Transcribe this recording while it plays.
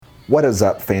What is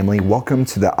up, family? Welcome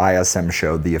to the ISM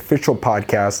Show, the official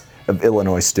podcast of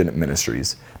Illinois Student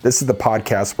Ministries. This is the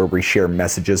podcast where we share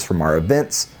messages from our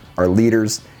events, our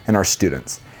leaders, and our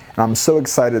students. And I'm so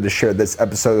excited to share this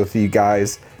episode with you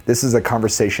guys. This is a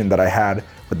conversation that I had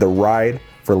with the Ride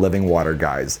for Living Water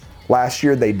guys. Last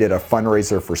year, they did a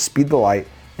fundraiser for Speed the Light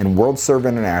and World Serve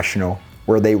International,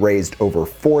 where they raised over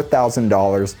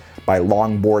 $4,000 by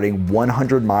longboarding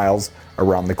 100 miles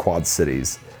around the Quad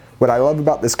Cities. What I love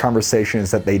about this conversation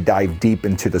is that they dive deep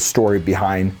into the story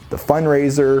behind the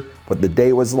fundraiser, what the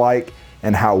day was like,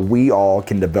 and how we all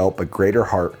can develop a greater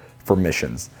heart for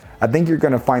missions. I think you're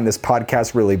going to find this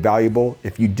podcast really valuable.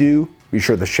 If you do, be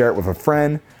sure to share it with a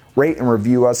friend, rate and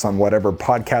review us on whatever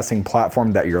podcasting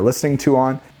platform that you're listening to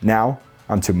on. Now,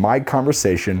 onto my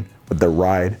conversation with the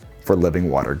Ride for Living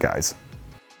Water guys.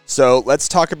 So let's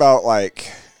talk about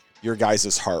your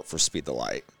guys' heart for Speed the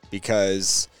Light,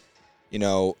 because,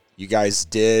 you guys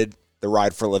did the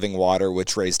Ride for Living Water,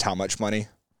 which raised how much money?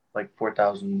 Like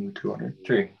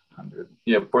 $4,300.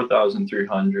 Yeah,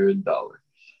 $4,300.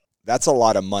 That's a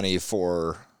lot of money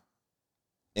for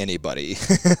anybody,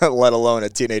 let alone a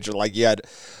teenager. Like you had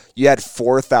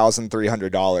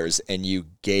 $4,300 and you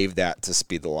gave that to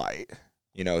Speed the Light.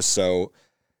 So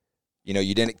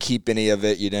you didn't keep any of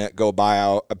it. You didn't go buy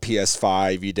out a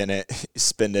PS5. You didn't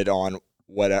spend it on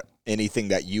anything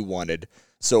that you wanted.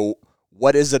 So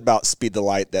what is it about Speed the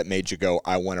Light that made you go,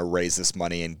 I want to raise this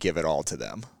money and give it all to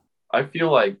them? I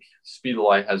feel like Speed the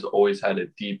Light has always had a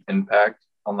deep impact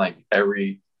on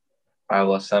every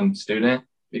ILSM student,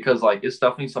 because it's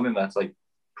definitely something that's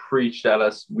preached at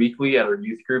us weekly at our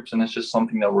youth groups, and it's just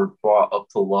something that we're brought up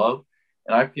to love.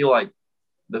 And I feel like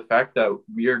the fact that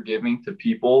we are giving to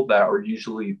people that are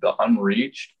usually the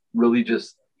unreached really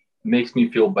just makes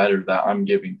me feel better that I'm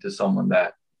giving to someone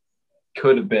that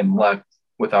could have been left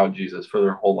without Jesus for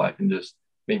their whole life and just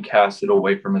been casted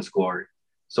away from his glory.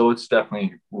 So it's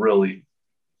definitely really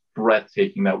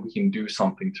breathtaking that we can do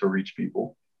something to reach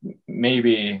people.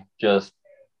 Maybe just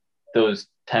those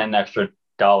 10 extra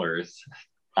dollars,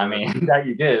 that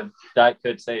you give, that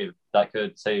could save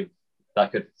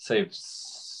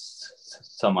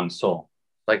someone's soul.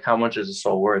 How much is a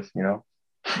soul worth,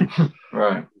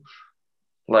 Right.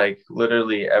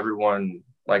 Literally everyone,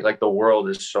 the world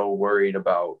is so worried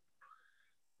about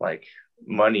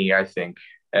money, I think.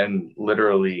 And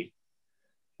literally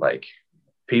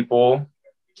people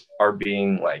are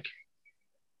being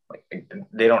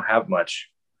they don't have much.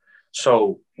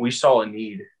 So we saw a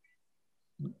need.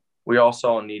 We all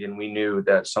saw a need, and we knew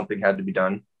that something had to be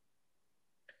done.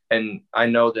 And I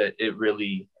know that it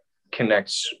really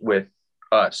connects with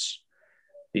us,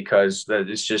 because that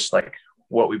it's just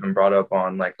what we've been brought up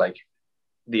on,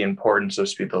 the importance of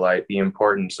Speed the Light, the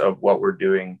importance of what we're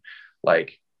doing.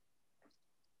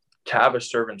 To have a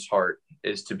servant's heart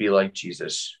is to be like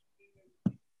Jesus.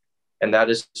 And that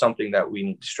is something that we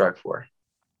need to strive for.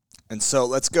 And so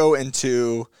let's go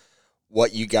into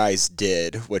what you guys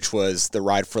did, which was the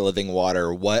Ride for Living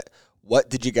Water. What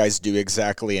did you guys do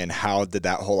exactly, and how did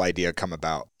that whole idea come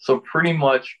about? So pretty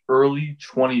much early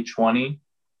 2020,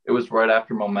 it was right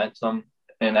after Momentum.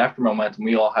 And after Momentum,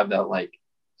 we all have that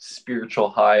spiritual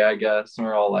high, I guess. And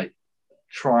we're all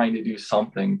trying to do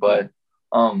something. But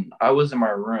I was in my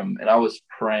room and I was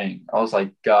praying. I was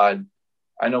like, God,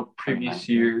 I know previous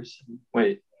years.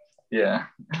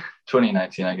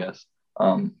 2019, I guess.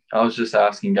 I was just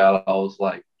asking God. I was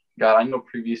like, God, I know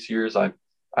previous years I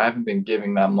haven't been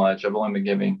giving that much. I've only been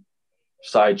giving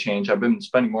side change. I've been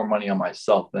spending more money on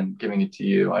myself than giving it to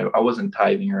you. I wasn't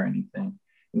tithing or anything.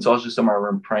 And so I was just in my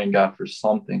room praying God for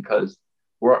something, because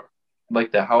we're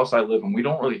the house I live in, we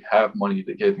don't really have money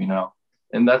to give,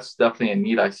 and that's definitely a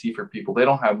need I see for people. They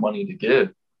don't have money to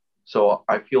give. So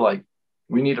I feel like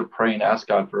we need to pray and ask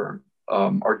God for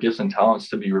our gifts and talents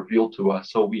to be revealed to us,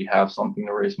 so we have something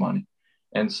to raise money.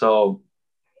 And so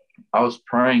I was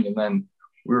praying, and then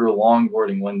we were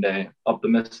longboarding one day up the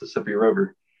Mississippi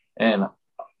River, and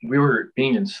we were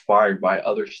being inspired by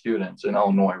other students in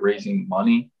Illinois raising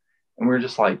money. And we were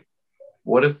just like,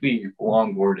 what if we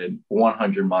longboarded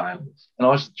 100 miles? And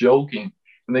I was joking,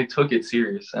 and they took it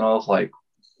serious. And I was like,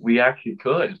 we actually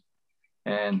could.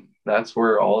 And that's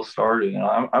where it all started. And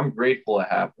I'm grateful it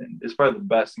happened. It's probably the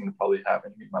best thing that probably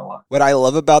happened to me in my life. What I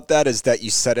love about that is that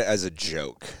you said it as a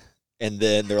joke, and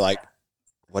then they're like,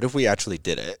 what if we actually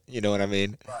did it? You know what I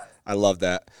mean? I love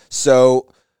that.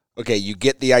 So, okay, you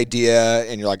get the idea,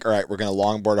 and you're like, all right, we're going to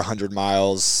longboard 100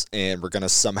 miles, and we're going to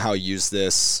somehow use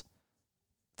this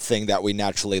thing that we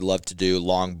naturally love to do,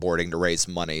 longboarding, to raise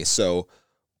money. So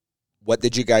what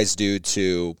did you guys do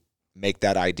to make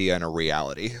that idea a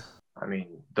reality?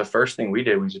 The first thing we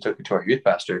did was we took it to our youth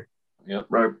pastor, Yep.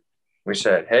 Right. We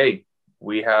said, hey,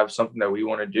 we have something that we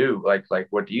want to do. Like,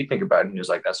 what do you think about it? And he was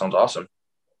like, that sounds awesome.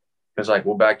 He was like,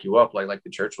 we'll back you up. Like the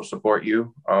church will support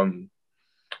you. And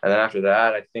then after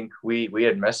that, I think we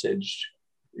had messaged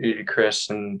Chris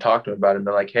and talked to him about it. And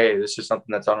they're like, hey, this is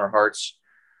something that's on our hearts.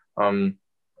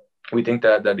 We think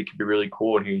that it could be really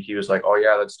cool. And he was like, oh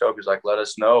yeah, that's dope. He's like, let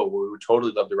us know. We would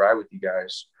totally love to ride with you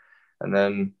guys. And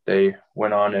then they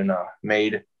went on and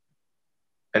made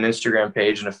an Instagram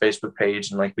page and a Facebook page.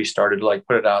 And like, we started to like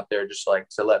put it out there, just like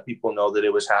to let people know that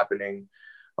it was happening.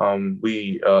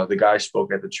 The guy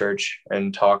spoke at the church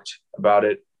and talked about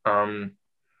it. But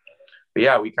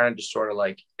yeah, we kind of just sort of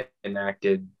like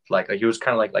enacted, like it was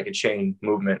kind of like a chain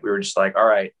movement. We were just like, all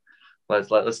right,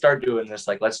 let's start doing this.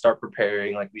 Like, let's start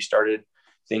preparing. Like we started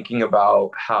thinking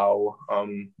about how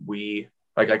we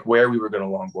like where we were going to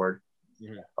longboard.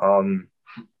 Yeah.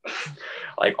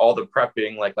 Like all the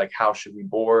prepping, like how should we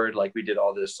board? Like we did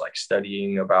all this like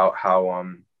studying about how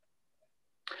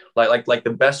like the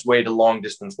best way to long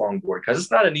distance longboard, because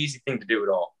it's not an easy thing to do at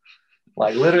all.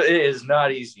 Like literally, it is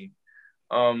not easy.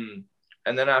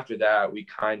 And then after that, we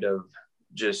kind of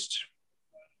just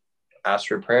asked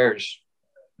for prayers.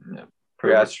 Yeah.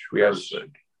 We asked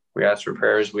for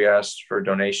prayers. We asked for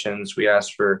donations. We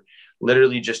asked for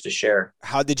literally just to share.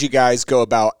 How did you guys go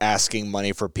about asking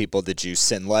money for people? Did you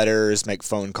send letters, make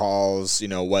phone calls?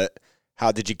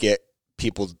 How did you get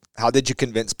people? How did you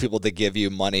convince people to give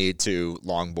you money to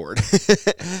longboard?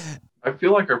 I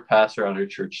feel like our pastor at our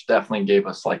church definitely gave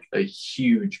us like a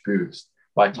huge boost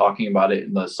by talking about it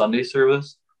in the Sunday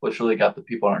service, which really got the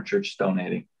people in our church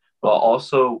donating. But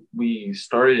also we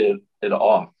started it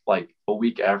off like a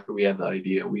week after we had the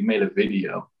idea. We made a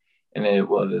video, and it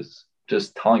was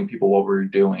just telling people what we were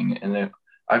doing. And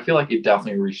I feel like it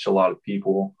definitely reached a lot of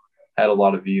people, had a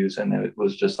lot of views, and it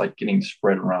was just like getting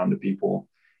spread around to people.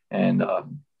 And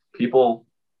people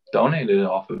donated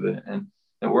off of it, and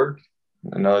it worked.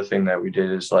 Another thing that we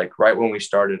did is like right when we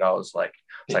started, I was like,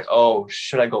 it's like, oh,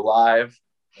 should I go live?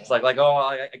 It's like, oh,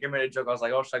 I get ready to joke. I was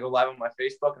like, oh, should I go live on my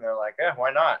Facebook? And they're like, yeah,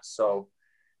 why not? So,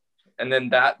 and then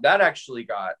that actually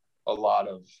got a lot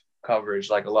of coverage.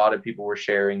 Like a lot of people were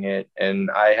sharing it, and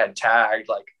I had tagged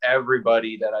like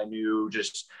everybody that I knew.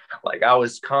 Just like I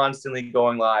was constantly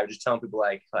going live, just telling people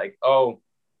like, oh,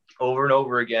 over and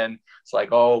over again. It's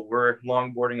like, oh, we're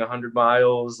longboarding 100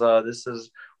 miles. This is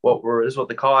what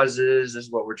the cause is. This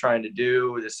is what we're trying to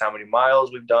do. This is how many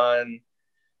miles we've done.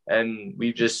 And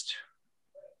we just,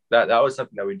 that was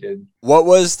something that we did. What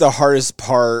was the hardest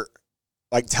part?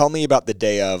 Like, tell me about the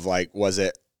day of, like, was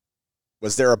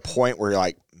there a point where you're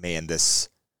like, man, this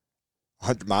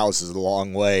 100 miles is a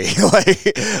long way?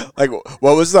 like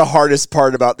what was the hardest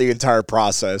part about the entire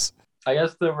process? I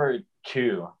guess there were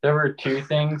two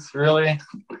things really.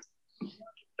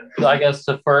 I guess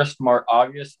the first more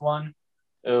obvious one,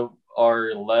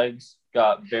 our legs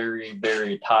got very,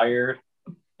 very tired,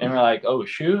 and we're like, oh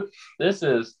shoot, this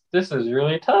is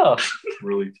really tough.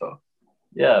 Really tough.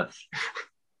 Yes.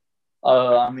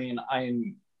 I mean,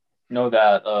 I know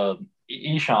that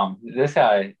Isham, this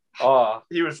guy,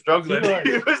 he was struggling.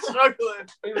 It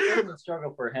was a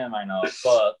struggle for him, I know.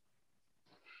 But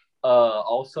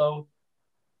also,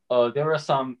 there was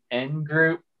some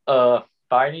in-group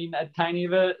fighting a tiny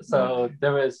bit, so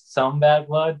there was some bad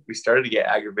blood. We started to get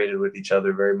aggravated with each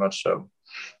other, very much so.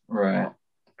 Right.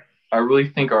 I really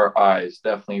think our eyes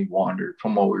definitely wandered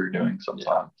from what we were doing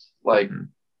sometimes. Yeah. Like,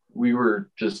 we were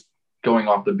just going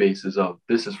off the basis of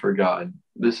this is for God.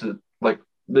 This is like,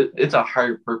 it's a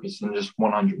higher purpose than just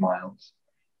 100 miles.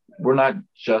 We're not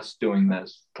just doing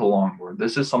this to longboard.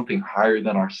 This is something higher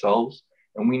than ourselves,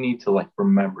 and we need to like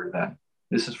remember that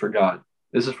this is for God.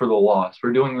 This is for the lost.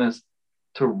 We're doing this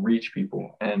to reach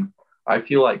people. And I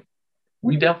feel like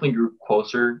we definitely grew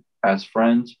closer as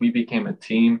friends. We became a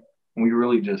team, and we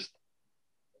really just,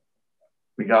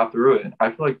 we got through it.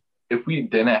 I feel like if we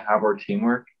didn't have our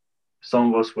teamwork,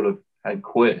 some of us would have had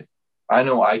quit. I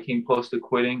know I came close to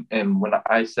quitting, and when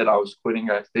I said I was quitting,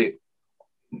 guys,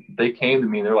 they came to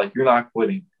me. They're like, "You're not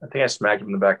quitting." I think I smacked him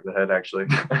in the back of the head, actually.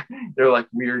 They're like,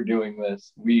 "We are doing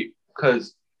this.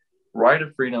 Because Ride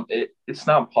of Freedom, it's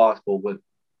not possible with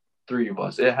 3 of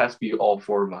us. It has to be all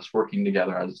 4 of us working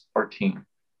together as our team.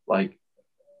 Like,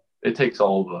 it takes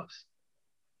all of us."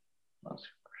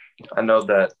 I know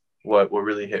that what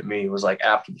really hit me was like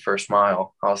after the first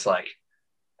mile, I was like,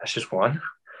 that's just one.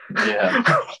 Yeah.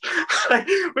 Like,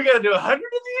 we got to do 100 of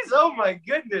these? Oh my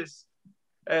goodness.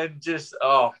 And just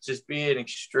being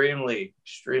extremely,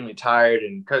 extremely tired.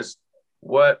 And because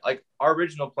our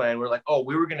original plan, we're like,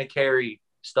 we were going to carry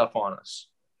stuff on us.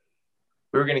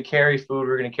 We were going to carry food. We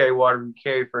were going to carry water. We were going to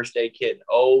carry first aid kit.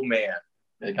 Oh man,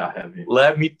 It got heavy.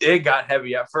 It got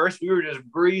heavy. At first, we were just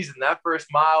breezing. That first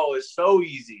mile was so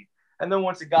easy. And then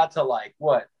once it got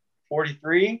to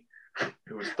 43?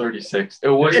 It was 36. It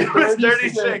was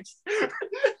 36.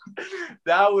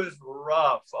 That was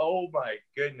rough. Oh my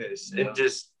goodness. Yeah.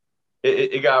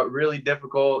 It got really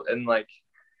difficult. And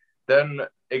then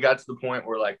it got to the point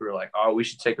where we were like, oh, we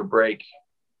should take a break.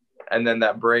 And then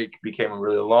that break became a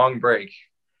really long break.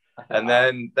 And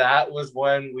then that was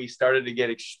when we started to get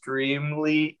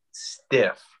extremely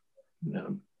stiff. Yeah.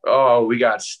 Oh, we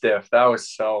got stiff. That was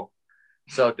so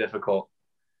difficult.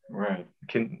 Right.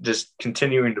 Just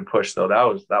continuing to push though. That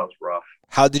was rough.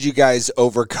 How did you guys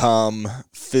overcome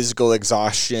physical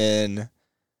exhaustion,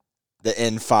 the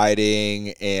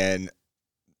infighting, and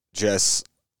just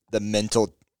the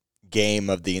mental game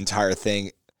of the entire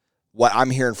thing? What I'm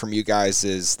hearing from you guys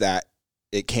is that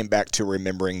it came back to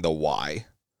remembering the why.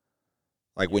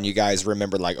 When you guys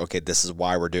remember, okay, this is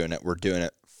why we're doing it. We're doing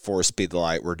it for Speed the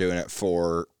Light. We're doing it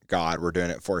for God. We're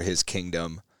doing it for his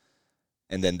kingdom.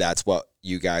 And then that's what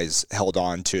you guys held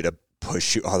on to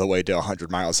push you all the way to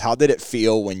 100 miles. How did it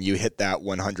feel when you hit that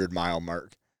 100-mile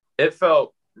mark? It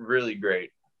felt really great.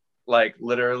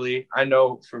 Literally, I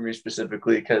know for me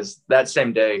specifically, because that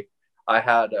same day I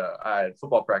had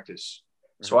football practice.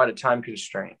 So I had a time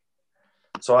constraint.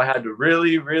 So I had to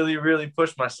really, really, really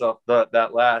push myself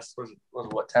that last, was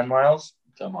it 10 miles?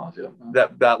 10 miles, yeah.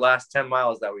 That last 10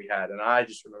 miles that we had. And I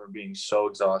just remember being so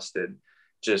exhausted,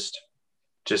 just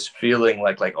feeling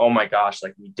like, oh my gosh,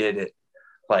 we did it.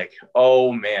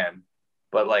 Oh man.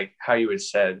 But how you had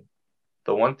said,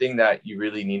 the one thing that you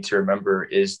really need to remember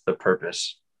is the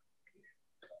purpose.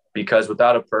 Because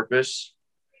without a purpose,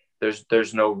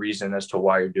 there's no reason as to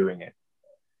why you're doing it.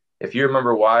 If you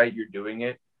remember why you're doing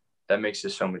it, that makes it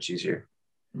so much easier.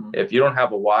 Mm-hmm. If you don't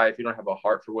have a why, if you don't have a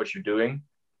heart for what you're doing,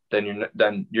 then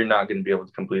you're not going to be able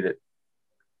to complete it.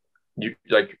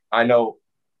 I know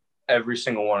every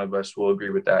single one of us will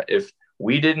agree with that. If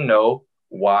we didn't know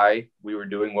why we were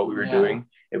doing what we were doing,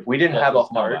 if we didn't have a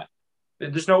heart,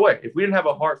 there's no way. If we didn't have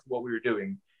a heart for what we were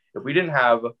doing, if we didn't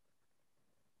have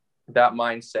that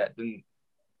mindset, then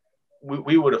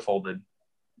we would have folded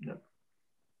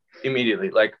immediately.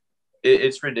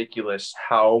 It's ridiculous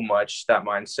how much that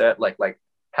mindset,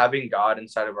 having God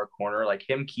inside of our corner,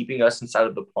 him keeping us inside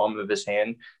of the palm of his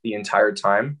hand the entire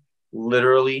time,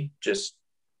 literally just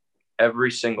every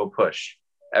single push,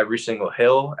 every single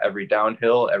hill, every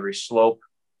downhill, every slope,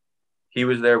 he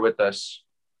was there with us.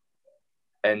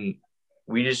 And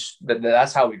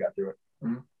that's how we got through it.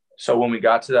 Mm-hmm. So when we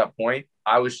got to that point,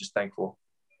 I was just thankful.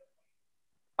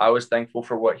 I was thankful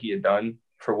for what he had done,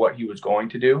 for what he was going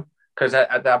to do. Because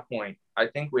at that point, I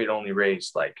think we had only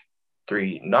raised we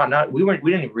didn't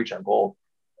even reach our goal.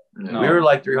 No. We were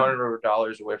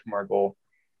 $300 away from our goal.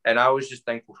 And I was just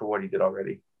thankful for what he did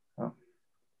already.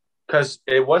 Because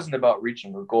it wasn't about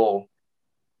reaching a goal.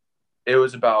 It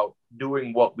was about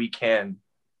doing what we can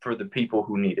for the people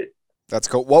who need it. That's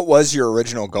cool. What was your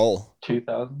original goal?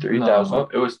 2,000? 3,000. No,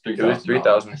 it was 3,000. It was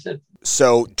 3,000.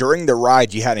 So during the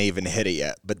ride, you hadn't even hit it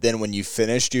yet. But then when you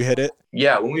finished, you hit it?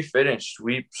 Yeah, when we finished,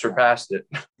 we surpassed it.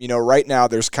 Right now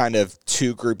there's kind of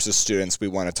two groups of students we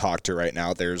want to talk to right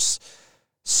now. There's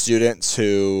students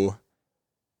who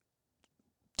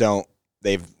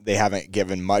they haven't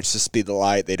given much to Speed the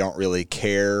Light. They don't really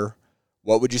care.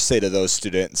 What would you say to those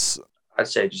students? I'd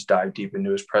say just dive deep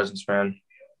into his presence, man.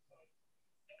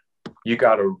 You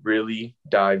got to really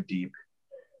dive deep,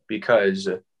 because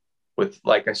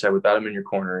like I said, without him in your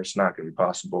corner, it's not going to be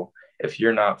possible. If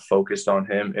you're not focused on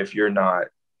him, if you're not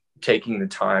taking the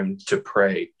time to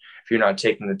pray, if you're not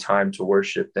taking the time to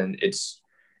worship, then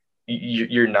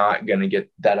you're not going to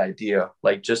get that idea.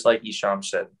 Just like Isham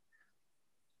said,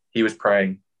 he was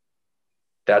praying.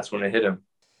 That's when it hit him.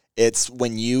 It's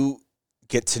when you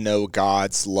get to know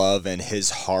God's love and his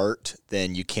heart,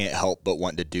 then you can't help but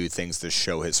want to do things to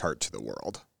show his heart to the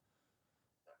world.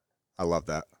 I love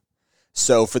that.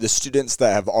 So for the students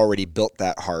that have already built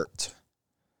that heart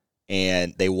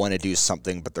and they want to do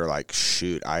something, but they're like,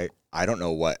 shoot, I don't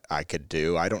know what I could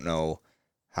do. I don't know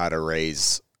how to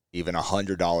raise even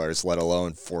 $100, let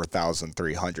alone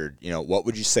 4,300. What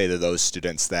would you say to those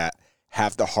students that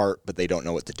have the heart, but they don't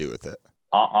know what to do with it?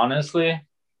 Honestly,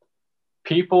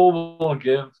 people will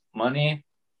give money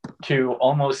to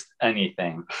almost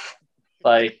anything.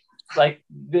 If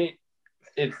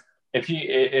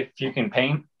you can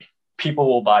paint, people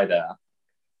will buy that.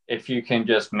 If you can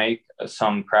just make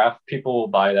some craft, people will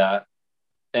buy that.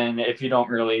 And if you don't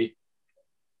really,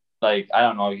 I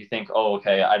don't know, you think, oh,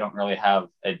 okay, I don't really have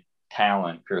a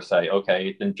talent per se.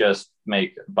 Okay, then just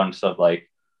make a bunch of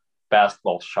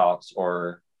basketball shots,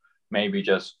 or maybe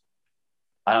just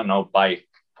I don't know, bike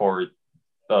for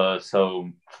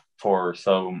so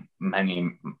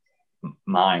many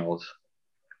miles.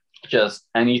 Just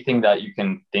anything that you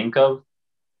can think of,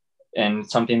 and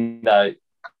something that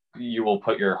you will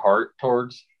put your heart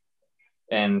towards,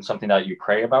 and something that you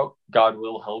pray about, God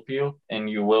will help you, and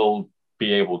you will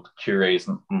be able to raise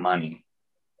money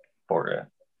for it.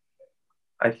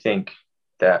 I think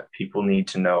that people need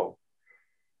to know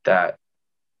that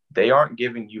they aren't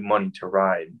giving you money to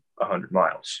ride 100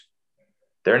 miles.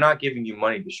 They're not giving you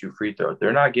money to shoot free throws.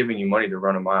 They're not giving you money to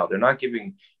run a mile. They're not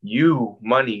giving you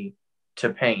money to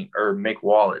paint or make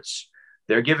wallets.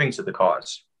 They're giving to the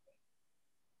cause.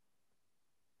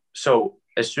 So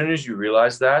as soon as you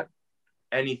realize that,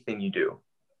 anything you do,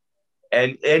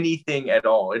 and anything at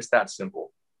all, it's that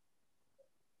simple.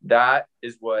 That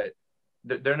is what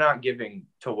they're not giving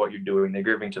to what you're doing. They're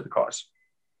giving to the cause.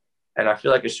 And I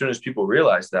feel like as soon as people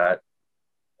realize that,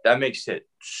 that makes it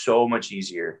so much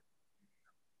easier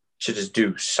to just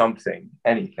do something,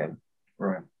 anything.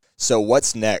 Right. So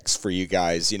what's next for you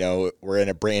guys? You know, we're in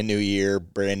a brand new year,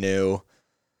 brand new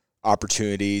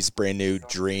opportunities, brand new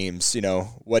dreams. You know,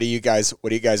 what do you guys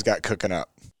got cooking up?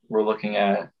 We're looking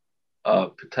at a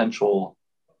potential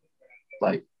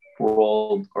like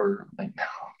world or like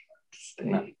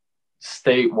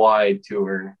statewide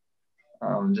tour.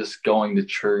 Just going to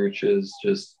churches,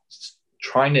 just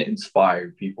trying to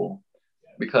inspire people,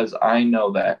 because I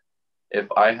know that if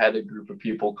I had a group of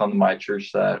people come to my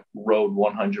church that rode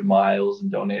 100 miles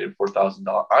and donated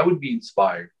 $4,000, I would be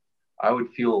inspired. I would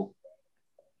feel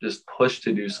just pushed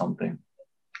to do something.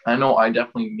 I know I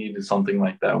definitely needed something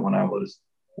like that when I was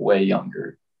way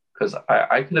younger, because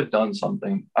I could have done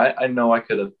something. I know I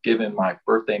could have given my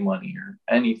birthday money or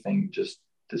anything, just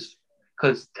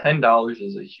because $10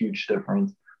 is a huge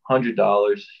difference.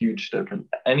 $100, huge difference.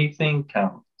 Anything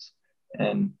counts.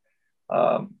 And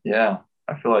yeah,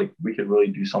 I feel like we could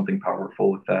really do something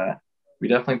powerful with that. We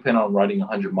definitely plan on riding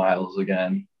 100 miles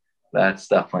again. That's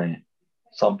definitely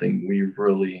something we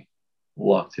really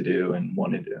love to do and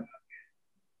want to do.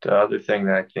 The other thing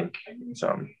that I think is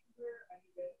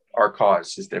our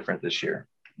cause is different this year.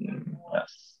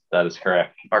 Yes, that is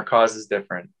correct. Our cause is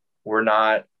different.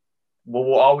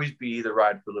 We'll always be the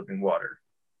Ride for Living Water.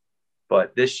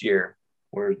 But this year,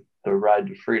 we're the Ride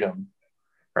to Freedom.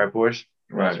 Right, boys?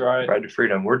 That's right. Ride to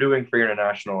Freedom. We're doing Free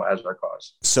International as our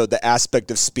cause. So the aspect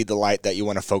of Speed the Light that you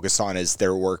want to focus on is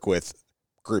their work with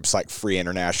groups like Free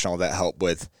International that help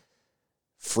with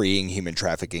freeing human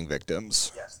trafficking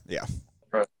victims. Yes. Yeah.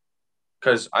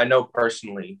 Because I know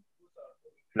personally,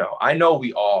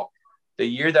 we all, the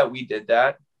year that we did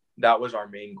that was our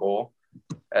main goal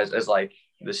as like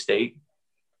the state.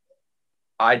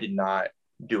 I did not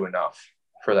do enough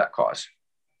for that cause.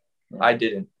 I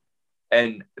didn't.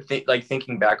 And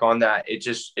thinking back on that,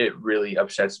 it really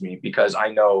upsets me, because I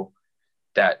know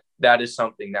that is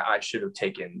something that I should have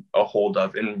taken a hold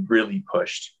of and really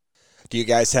pushed. Do you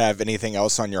guys have anything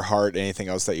else on your heart? Anything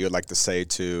else that you would like to say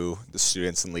to the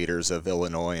students and leaders of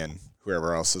Illinois and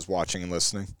whoever else is watching and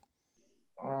listening?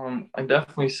 I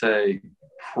definitely say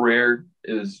prayer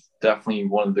is definitely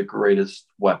one of the greatest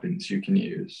weapons you can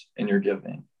use in your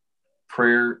giving.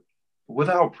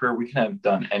 Without prayer, we couldn't have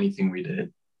done anything we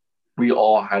did. We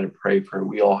all had to pray for it.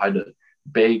 We all had to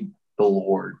beg the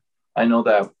Lord. I know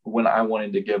that when I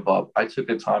wanted to give up, I took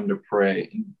the time to pray,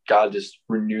 and God just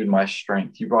renewed my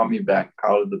strength. He brought me back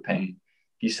out of the pain.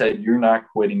 He said, "You're not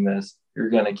quitting this. You're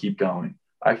going to keep going."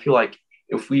 I feel like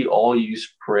if we all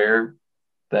use prayer,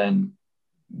 then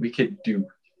we could do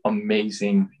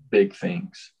amazing big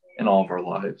things in all of our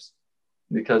lives,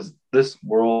 because this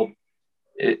world,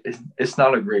 it's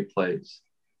not a great place.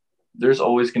 There's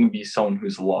always going to be someone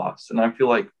who's lost. And I feel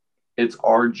like it's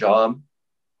our job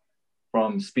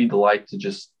from Speed the Light to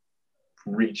just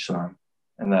reach them,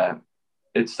 and that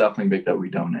it's definitely big that we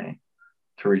donate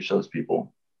to reach those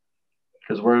people,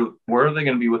 because where are they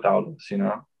going to be without us,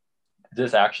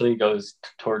 This actually goes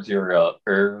towards your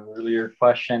earlier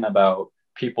question about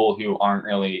people who aren't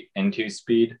really into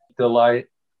Speed the Light,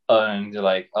 and they're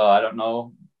like, I don't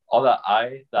know, all that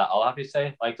I'll have to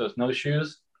say, like those new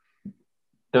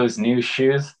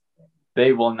shoes,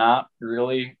 they will not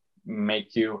really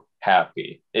make you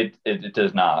happy. It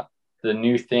does not. The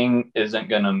new thing isn't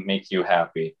going to make you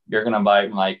happy. You're going to buy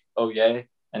it like, oh, yay.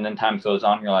 And then time goes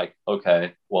on. You're like,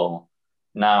 okay, well,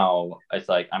 now it's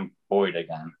like I'm void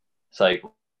again. It's like,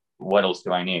 what else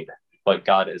do I need? But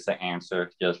God is the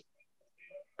answer. Just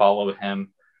follow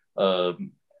him.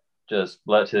 Just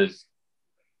let his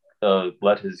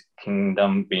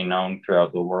kingdom be known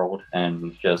throughout the world,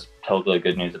 and just tell the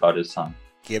good news about his son.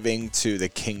 Giving to the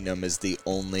kingdom is the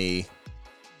only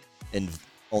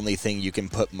only thing you can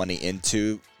put money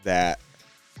into that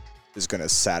is going to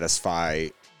satisfy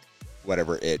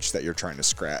whatever itch that you're trying to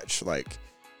scratch. Like,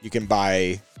 you can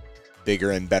buy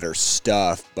bigger and better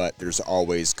stuff, but there's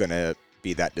always going to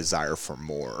be that desire for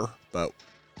more. But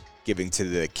giving to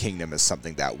the kingdom is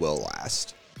something that will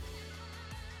last.